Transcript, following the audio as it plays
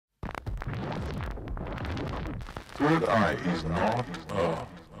third eye is not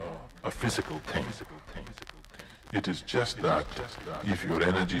a physical thing. It is just that if your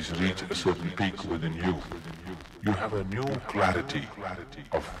energies reach a certain peak within you, you have a new clarity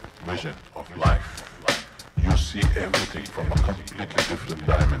of vision, of life. You see everything from a completely different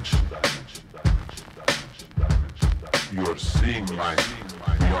dimension. You are seeing life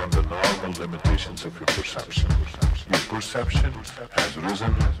beyond the normal limitations of your perception. Your perception has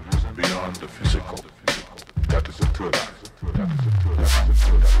risen beyond the physical. That is the third eye.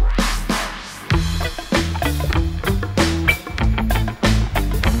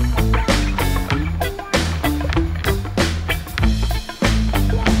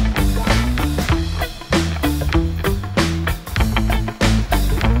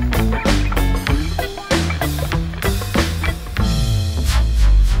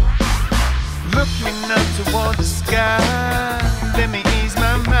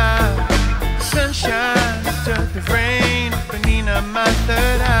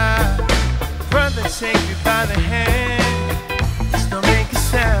 Take you by the hand, still make a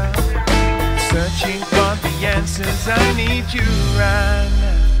sound. Searching for the answers. I need you right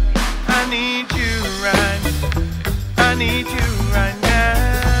now. I need you right now. I need you right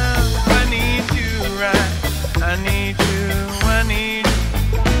now. I need you right. I need you. I need you.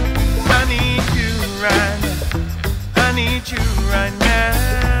 I need you right now. I need you right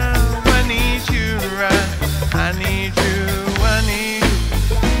now. I need you right. I need you. I need you.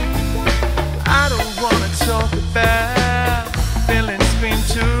 I don't wanna talk about feelings being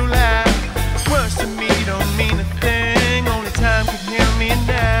too loud. Words to me don't mean a thing. Only time can heal me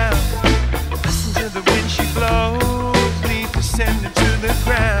now. Listen to the wind she blows, leave descending to the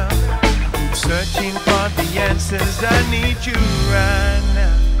ground. Searching for the answers. I need you right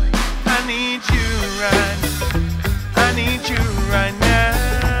now. I need you right now. I need you right now.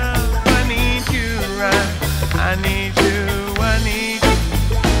 I need you right. I need you. I need you.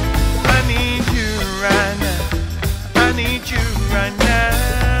 I need you right now. I need you right now.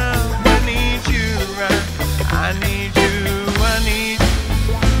 I need you right. I need you. I need you.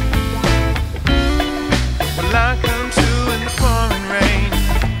 Well, I come to in the pouring rain.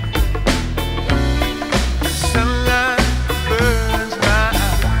 Sunlight burns my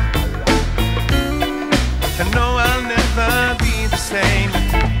eye. I know I'll never be the same.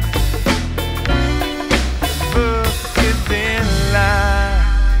 Forgiven lie.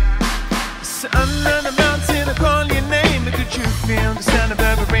 Under the mountain, I call your name. But could you feel the sound of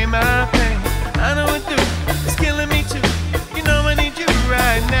every my pain? I know it through, it's killing me too. You know I need you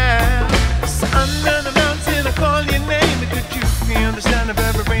right now. So under the mountain, I call your name. But could you feel the sound of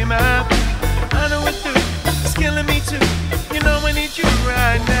every my pain? I know it through, it's killing me too. You know I need you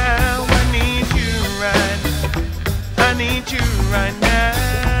right now. I need you right now. I need you right now.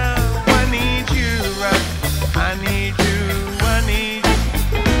 I need you right. I need you. I need you.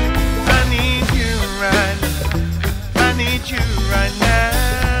 I need you right now. I need you right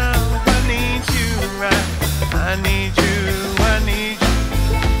now. I need you right. I need you. I need you.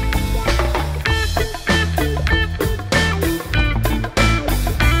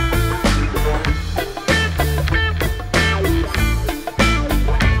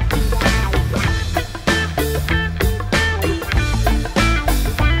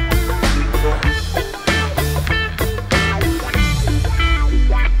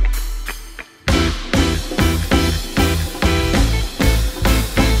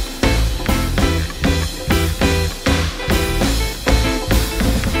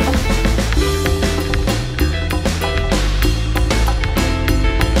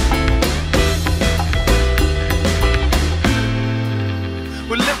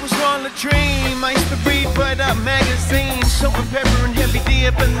 Dream. I used to read right up magazines, salt and pepper and heavy D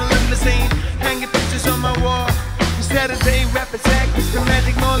up in the limousine, hanging pictures on my wall. Saturday rap attack, Mr.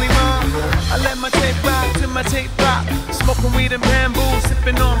 Magic Molly Mom. I let my tape rock to my tape pop, smoking weed and bamboo,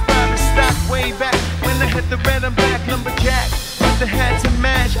 sipping on private stock. Way back when I had the red and black lumberjack, the hat to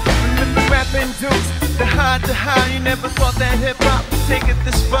match. Remember rapping dudes, the hard to high. You never thought that hip hop would take it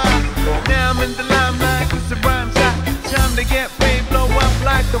this far. Now I'm in the limelight 'cause the rhymes hot. Time to get paid, blow up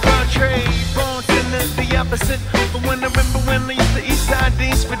like the World Trade. Born to the opposite, but when I remember when I used to east side